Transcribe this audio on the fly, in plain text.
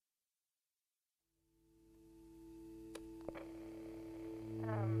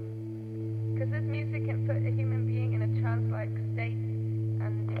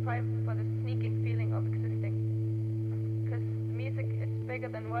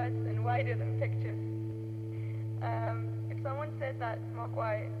worse and wider than pictures. If someone said that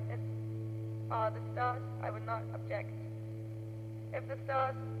Mogwai are the stars, I would not object. If the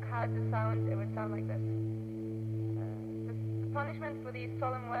stars had the sound, it would sound like this. The punishment for these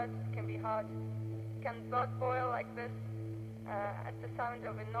solemn words can be hard. Can blood boil like this at the sound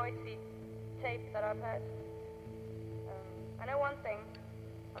of a noisy tape that I've heard? I know one thing.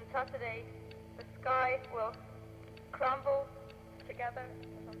 On Saturday, the sky will crumble together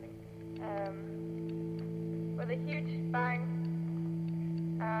or something with a huge bang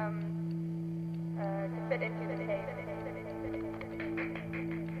to fit into the tape.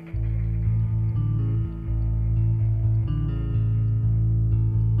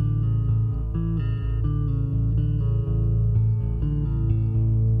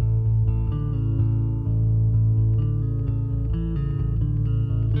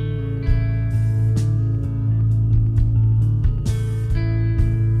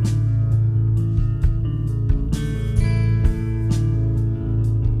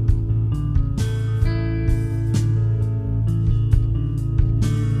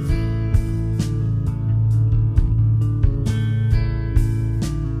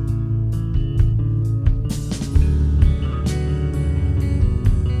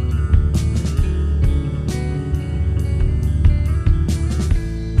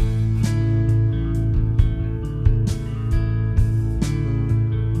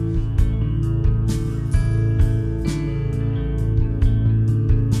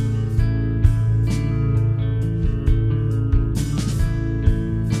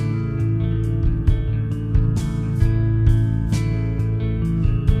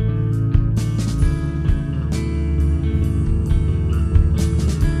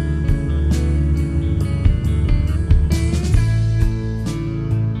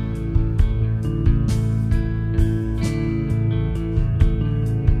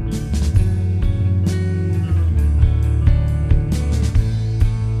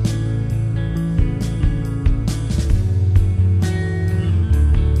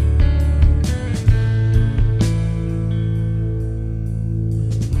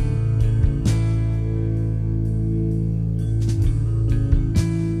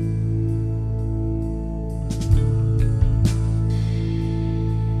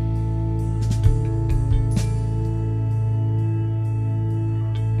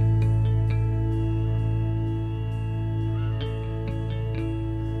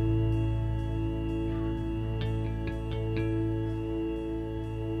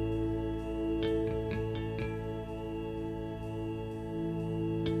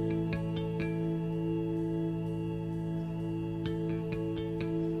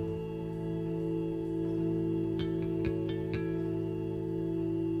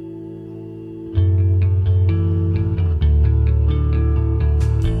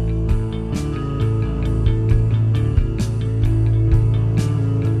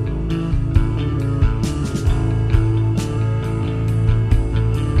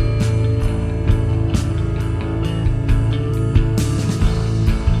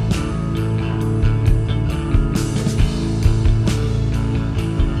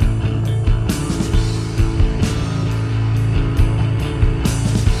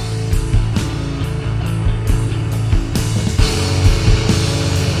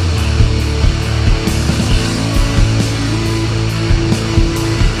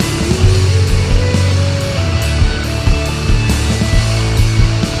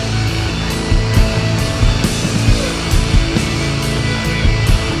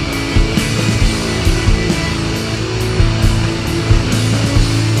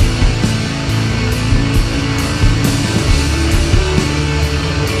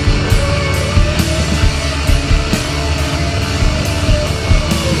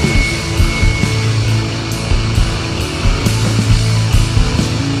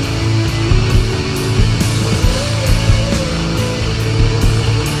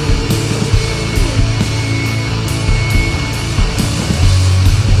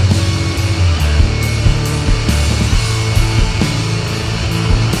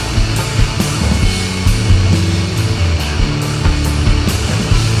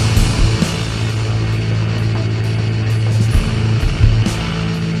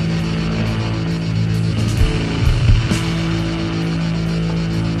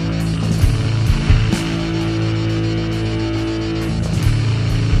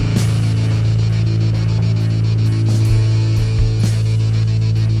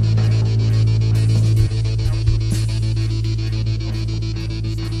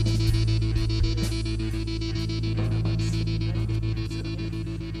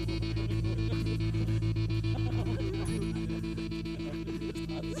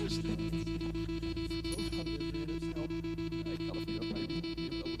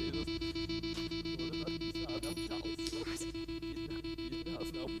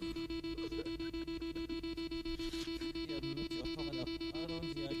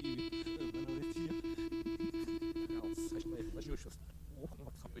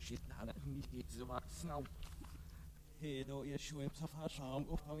 Då är Schweb så farsam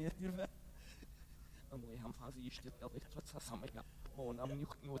och har vet ju och han fast i stället att det så samma och när ni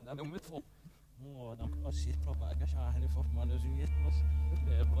när de vet få och de har sitt propaga så han får man det ju jättebra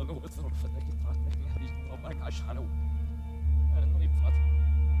det var något som för det gick fast med det propaga så han och det fast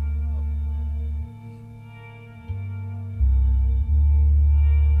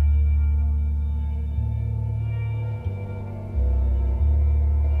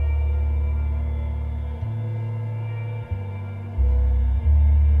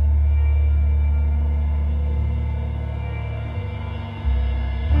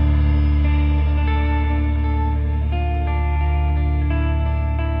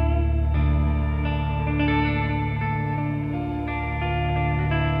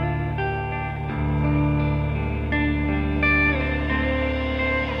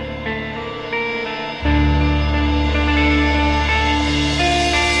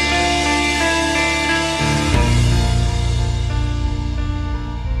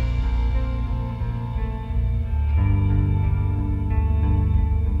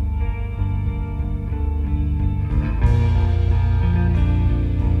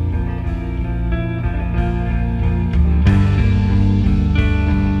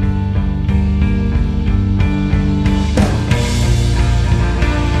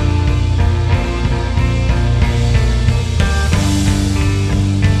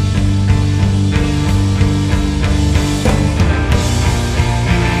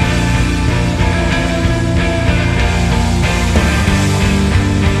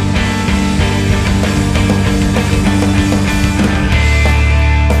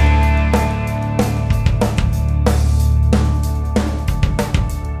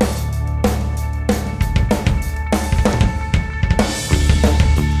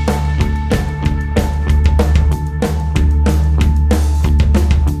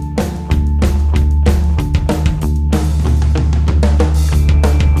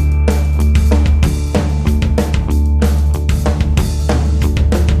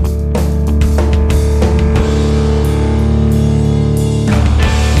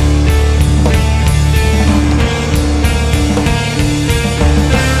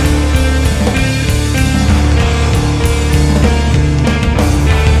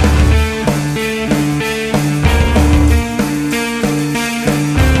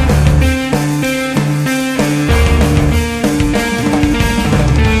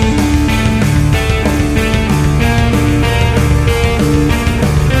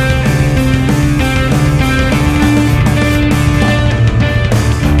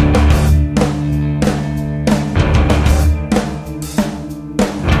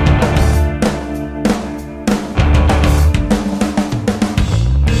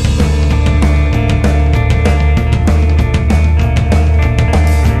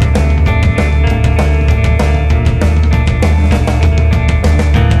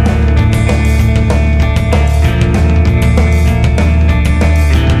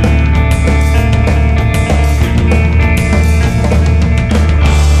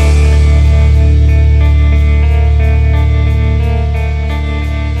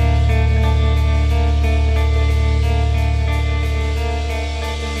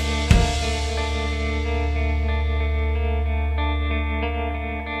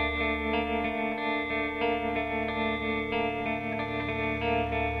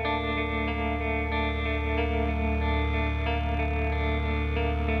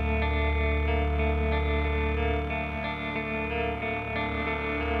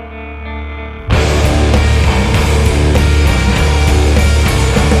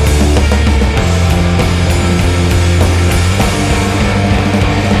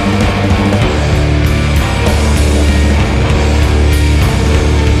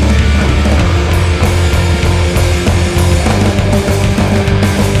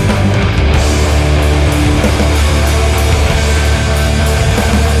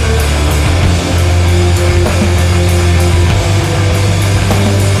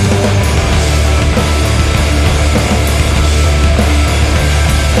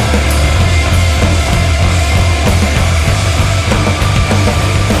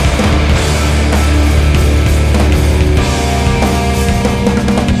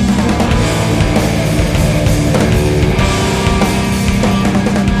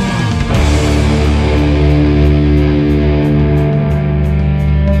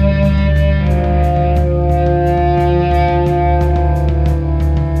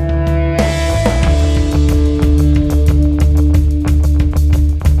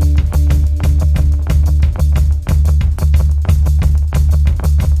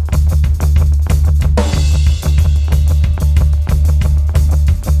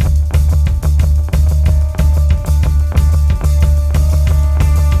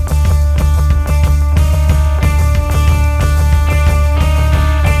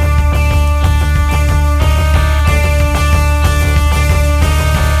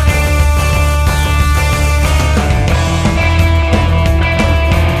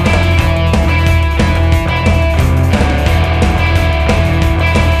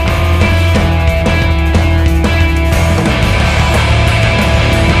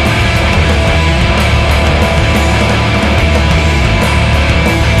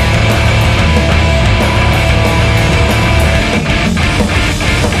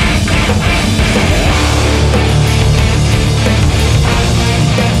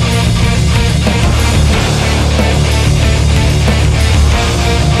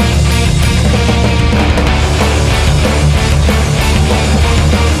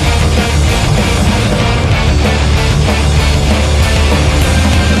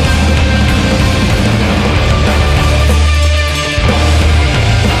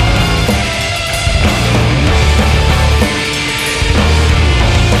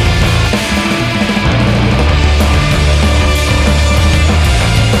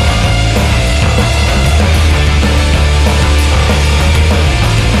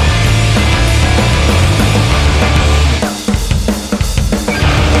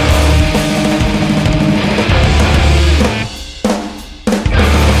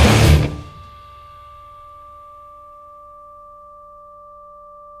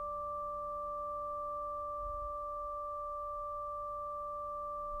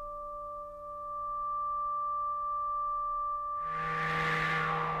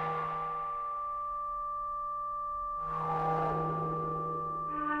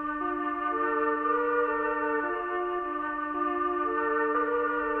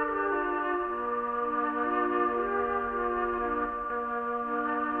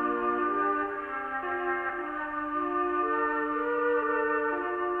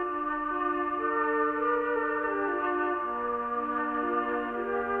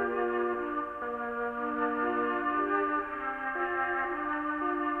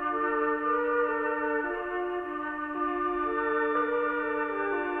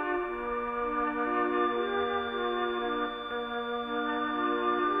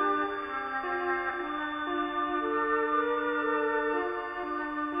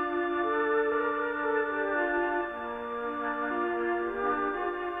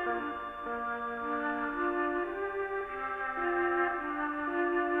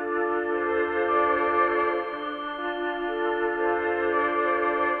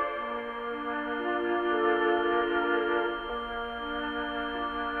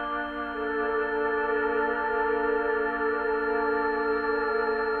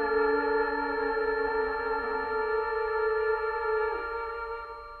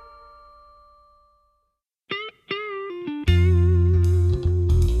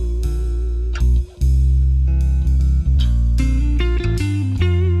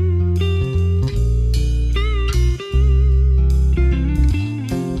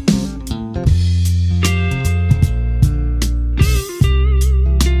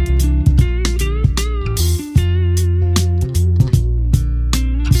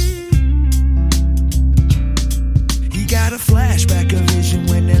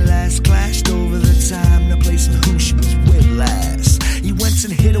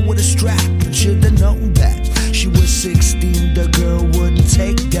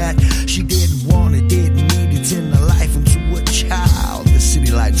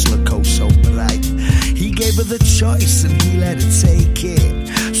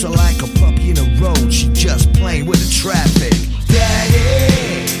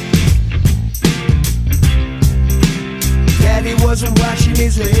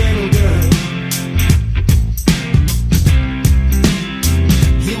his little girl.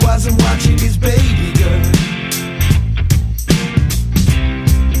 He wasn't watching his baby girl.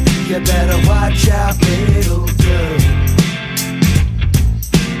 You better watch out, little girl.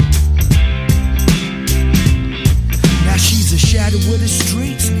 Now she's a shadow of the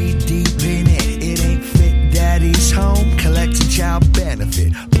streets, knee deep in it. It ain't fit daddy's home, collecting child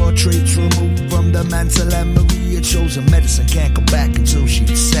benefit. Portraits removed from the mantle and Maria chose a medicine can't go back until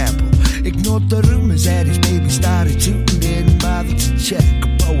she'd sample. Ignored the rumors that his baby started to. Didn't bother to check,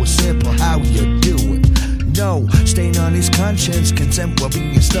 but was simple, how you doing? No, stain on his conscience, contempt for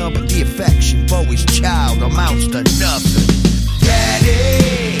being stubborn. The affection for his child amounts to nothing.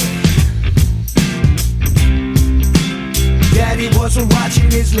 Daddy wasn't watching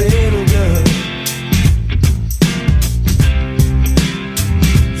his little girl.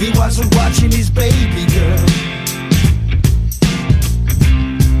 He wasn't watching his baby girl.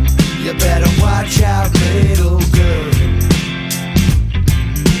 You better watch out, little girl.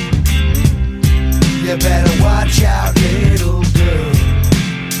 You better watch out, little girl.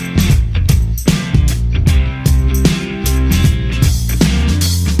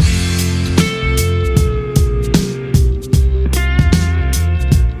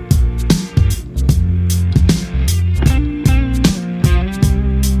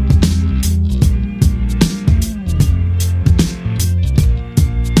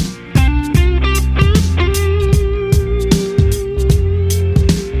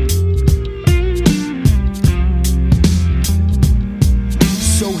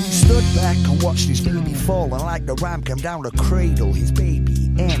 Like the rhyme came down to cradle his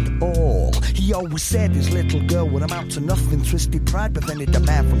baby and all. He always said his little girl would amount to nothing. Twisted pride prevented the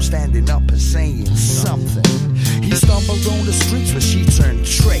man from standing up and saying something. He stumbled on the streets where she turned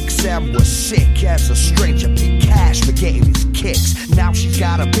tricks and was sick as a stranger. Paid cash for getting his kicks. Now she's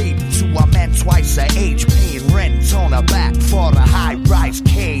got a baby to a man twice her age, paying rent on her back for a high-rise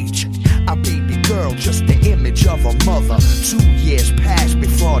cage. A baby girl, just the image of a mother. 2 years passed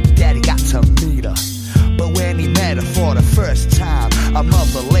before daddy got to meet her. But when he met her for the first time, a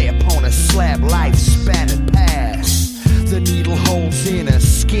mother lay upon a slab, lifespan had passed. The needle holes in her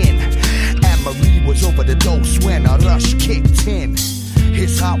skin, and Marie was over the dose when a rush kicked in.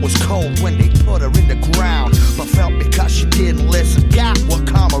 His heart was cold when they put her in the ground, but felt because she didn't listen, God would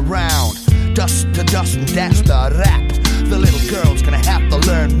come around. Dust to dust and that's the rap. The little girl's gonna have to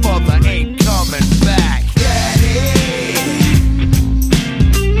learn mother ain't coming back.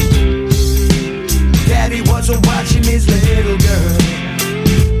 Daddy wasn't watching his little girl.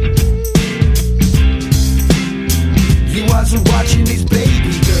 He wasn't watching his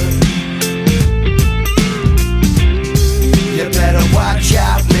baby girl. You better watch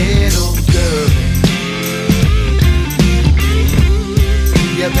out, little girl.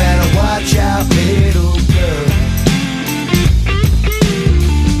 You better watch out, little girl.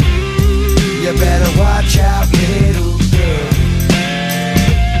 You better watch out, little girl.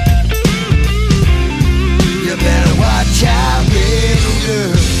 You better watch out, little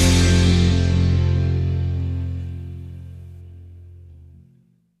girl.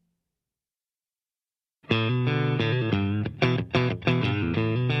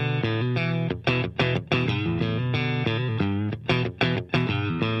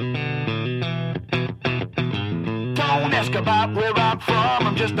 Don't ask about where I'm from,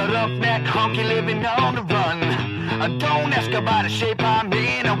 I'm just a roughneck honky living on the run. Don't ask about the shape I'm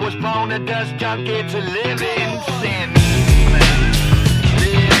in, I was born a dust junkie to live in sin.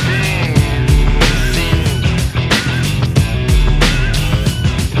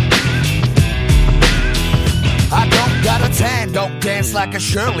 I don't got a tan, don't dance like a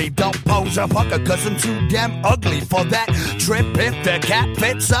Shirley, don't pose a hooker cause I'm too damn ugly for that trip. If the cap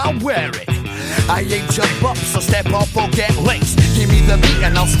fits, I'll wear it. I ain't jump up, so step up or get laced. Give me the beat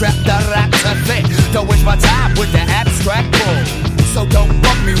and I'll strap the rap to fit. Don't waste my time with the abstract bull. So don't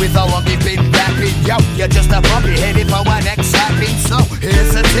bug me with how long you've been rapping. Yo, you're just a puppy headed for my next slapping. So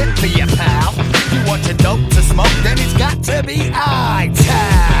here's a tip for you, pal. You want your dope to smoke, then it's got to be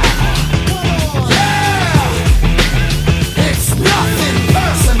I-Town. Nothing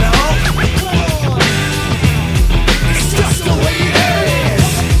personal. It's just the way it is.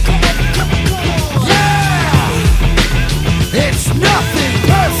 Yeah. It's nothing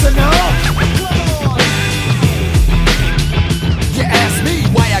personal. You ask me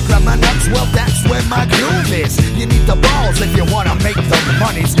why I grab my nuts, well that's where my groove is. You need the balls if you wanna make the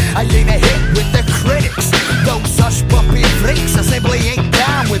monies. I ain't a hit with the critics. Those such puppy freaks, I simply ain't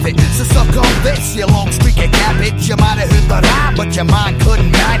down with it. So suck on this, you long streaky cabbage. You might have heard the rhyme, but your mind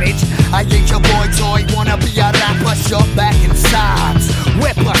couldn't manage. I ain't your boy toy, wanna be a rapper, shut back in sides.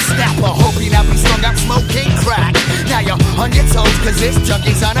 whippersnapper, hoping I'll be strung up smoking crack. Now you're on your toes, cause this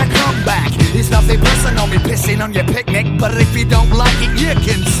junkie's on a comeback. It's nothing personal, me pissing on your picnic, but if you don't like it, you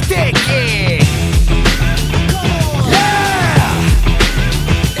can stick it. Yeah!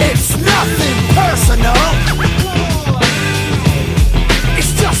 It's nothing personal.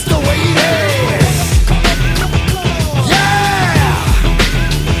 It's just the way it is. Yeah!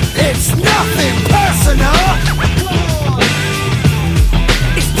 It's nothing personal.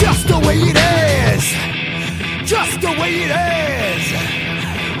 It's just the way it is. Just the way it is.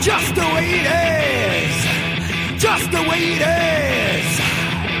 Just the way it is. Just the way it is.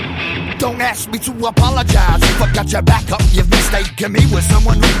 Don't ask me to apologize if I got your back up. You've mistaken me with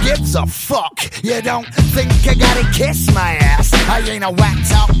someone who gives a fuck. You don't think you gotta kiss my ass? I ain't a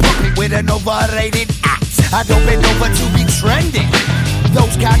whacked out puppy with an overrated act. I don't bend over to be trending.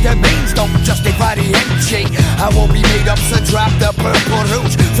 Those kind of means don't justify the energy. I won't be made up, so drop the purple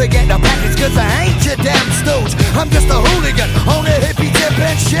rouge. Forget the package, cause I ain't your damn stooge. I'm just a hooligan on a hippie tip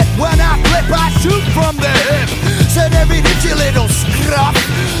and shit. When I flip, I shoot from the hip. Said every ditch, you little scruff.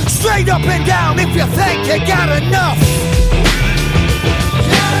 Straight up and down if you think you got enough.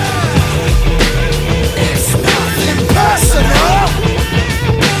 Yeah. It's nothing personal.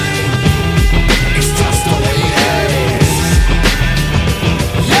 It's just the way it is.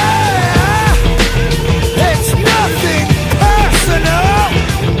 Yeah. It's nothing personal.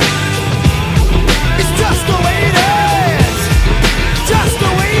 It's just the way it is. Just the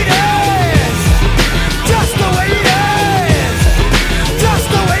way it is. Just the way it is. Just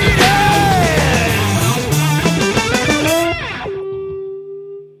the way it is.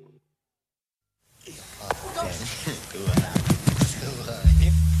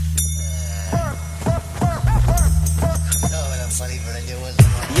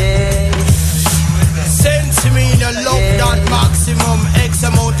 Sensimina love that maximum. X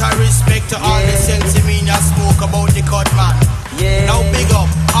amount of respect to all the Sensimina smoke about the cut man. Now big up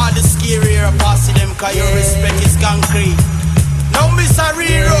all the scarier posse them, cause your respect is concrete. Now Mr.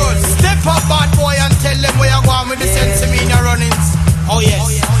 Reroad, step up bad boy and tell them where you going with the Sensimina runnings. Oh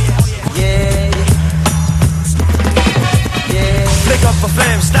yes. Flick up a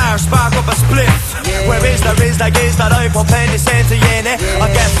flame, star, spark up a spliff. Where is the gaze that I pop in the center, yeah. I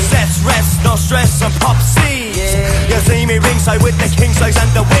get sets, rest, no stress, and pop seeds. You see me ringside with the king size and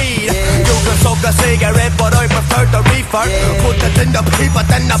the weed. You can suck a cigarette, but I prefer the reefer. Put it in the pee, but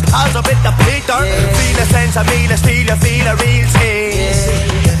then I pause a bit the Peter. Feel a sense of me, the steal, you feel a real tease.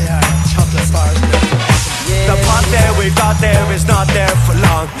 Chocolate bars. The pot there we got there is not there for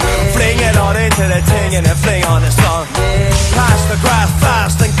long. Fling it on into the thing and then fling on the song. Pass the grass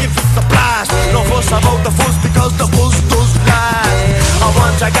fast and give us a blast. No fuss about the fuss because the fuss does last. I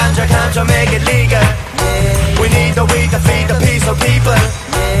want a ganja, can't you make it legal? We need the weed to feed the peaceful people.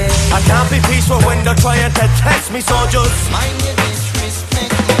 I can't be peaceful when they're trying to test me, so just mind your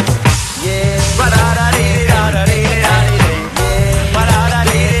disrespect.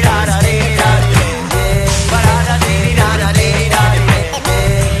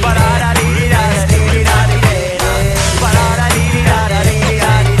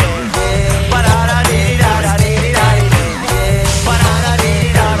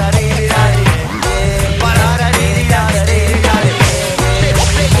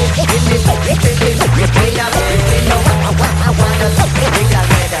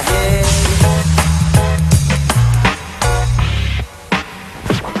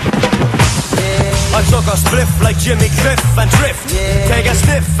 I took a spliff like Jimmy Cliff and drift. Take a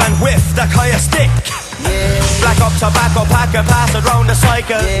sniff and whiff that kind of stick. Black up tobacco pack and pass it round the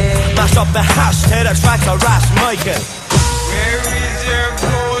cycle. Mash up the hash till the tracks are Rash Michael. Where is your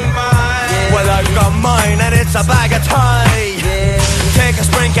gold mine? Well, I've got mine and it's a bag of tie. Take a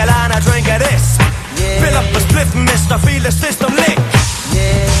sprinkle and a drink of this. Fill up a spliff, mister, feel the system lick.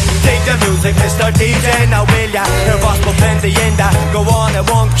 Take the music, Mr. DJ, now will ya? Your boss will plenty in that. Go on, it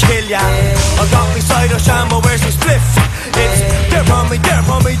won't kill ya. I got me cider shamble, where's your spliff? It's they're on me, they're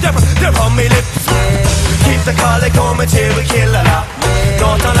on me, they're on me lips. Keep the collar coming till we kill a lot.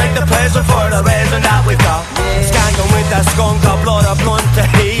 Don't like the pleasure for the reason that we've got. Skanking with that skunk, got blood up blunt to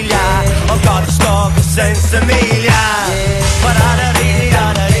heal ya. I've got the stock of Sensimilia.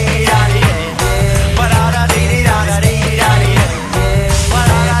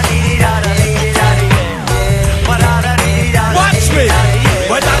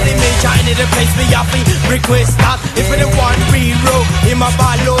 The place me happy, request that. If you the one re-row, him a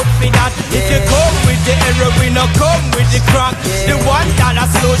ball out for that. If you come with the heroin or come with the crack, the one that a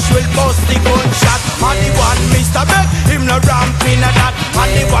slush will bust the gunshot. And the one Mr. Beck, him no ramping at that.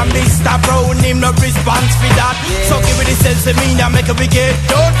 And the one Mr. Brown, him no response for that. So give me the sense say me now make we get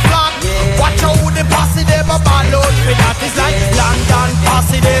done flat. Watch out the posse them a ball out for that. It's like London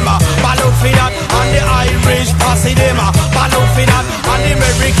posse them a ball out for that, and the Irish posse them a ball out for that, and the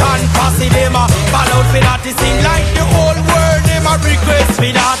American posse them a ball out for that. It seem like the whole world them a request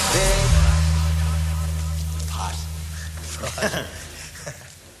for that.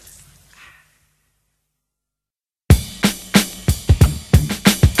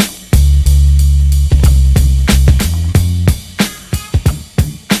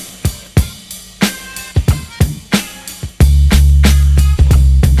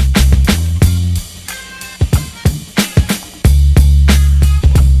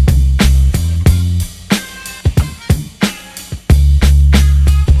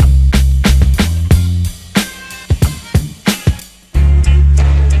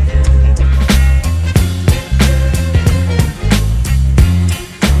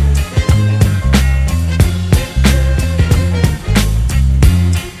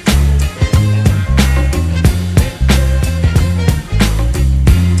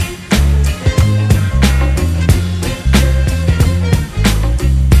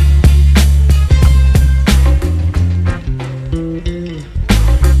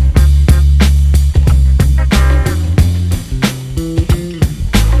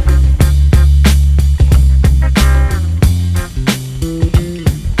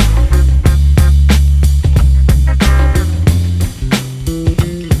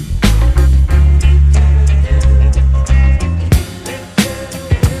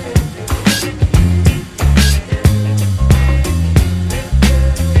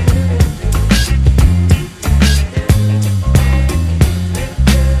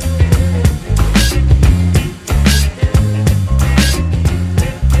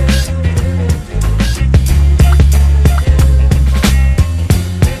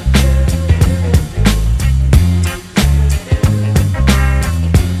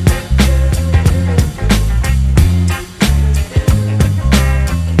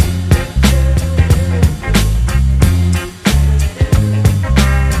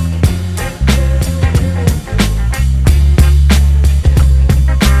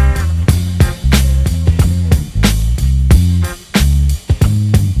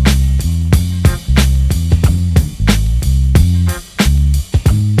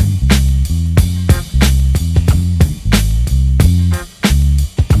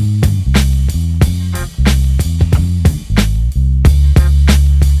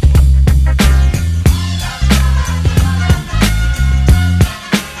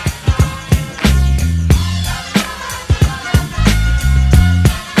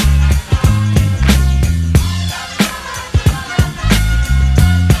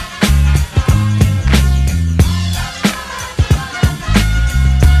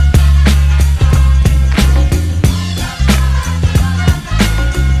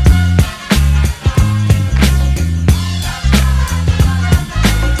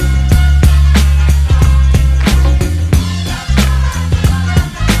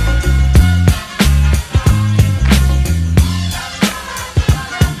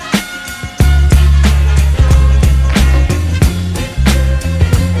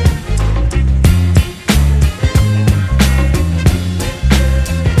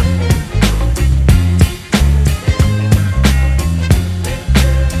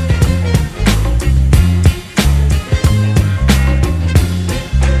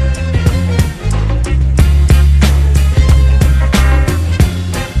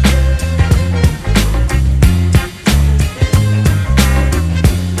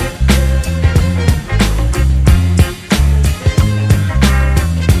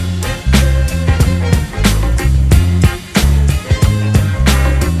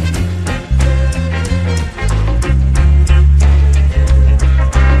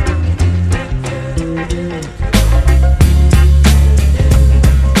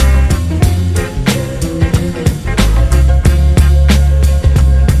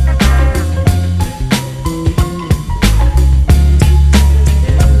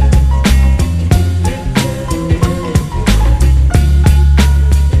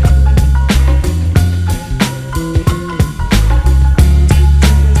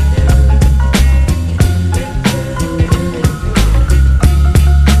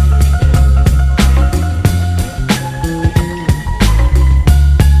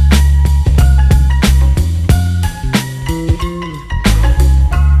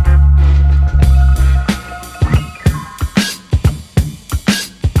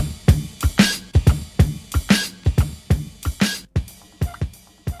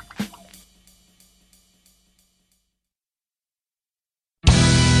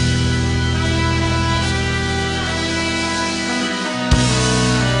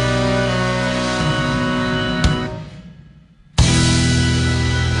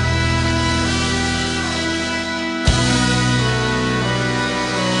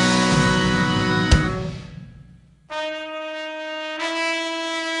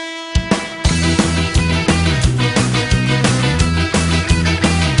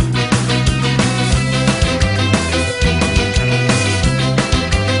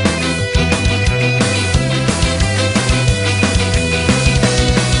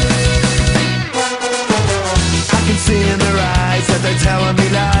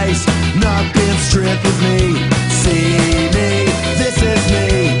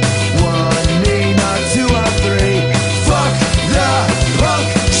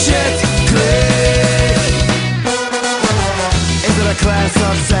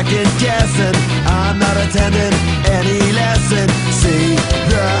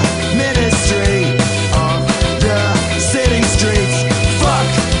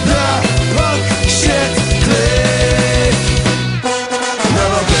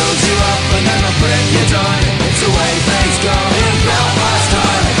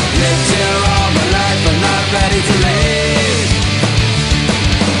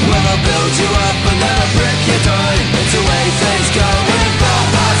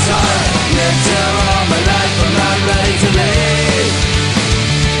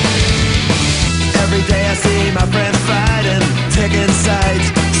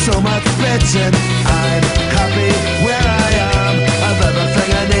 listen, I'm happy where I am. I've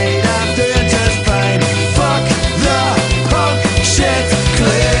everything I need, I'm doing just fine. Fuck the punk shit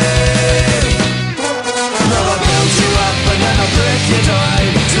clean. Now I build you up and then I break you down.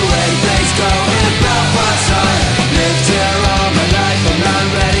 To where things go in Belfast time. Lived here all my life, I'm not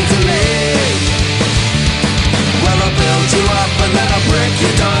ready to leave. Well, I build you up and then I break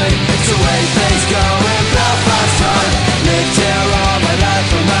you down. It's the way things go in Belfast time. Lived here all my life,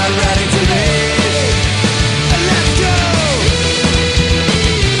 I'm not ready to leave. And let's go!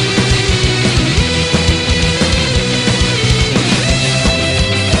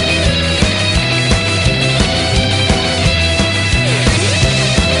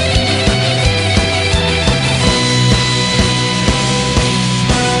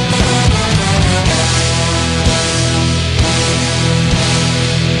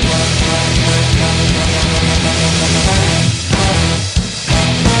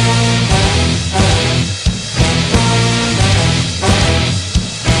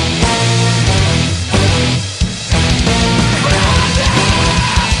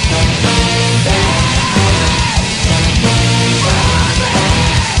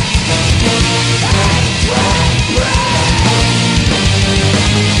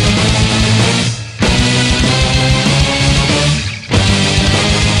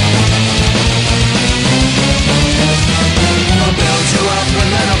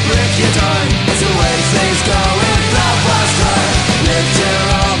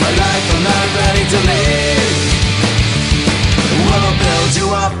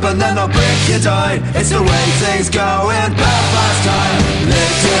 And then I'll break you down. It's the way things go in Belfast time.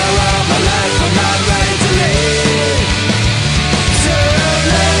 Lived here all my life, I'm not ready to leave. Too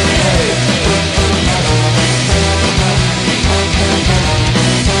late.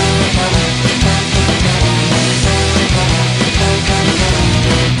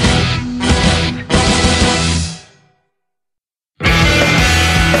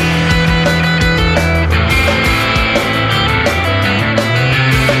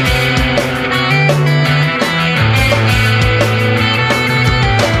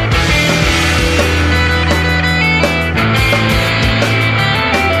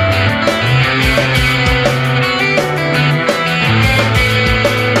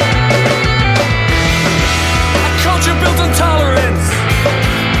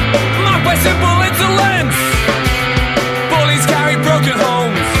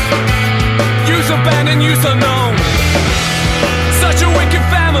 Abandoned youth unknown. Such a wicked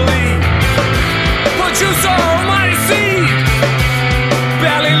family. Produce our almighty seed.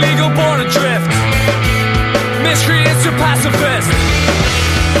 Barely legal, born adrift. Miscreants to pacifist.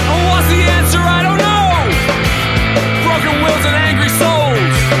 And what's the answer? I don't know. Broken wills and angry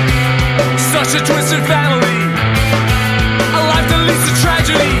souls. Such a twisted family. A life that leads to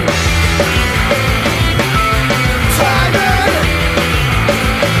tragedy.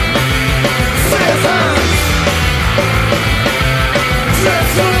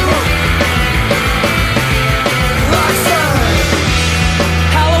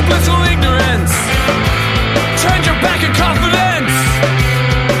 Hello, blissful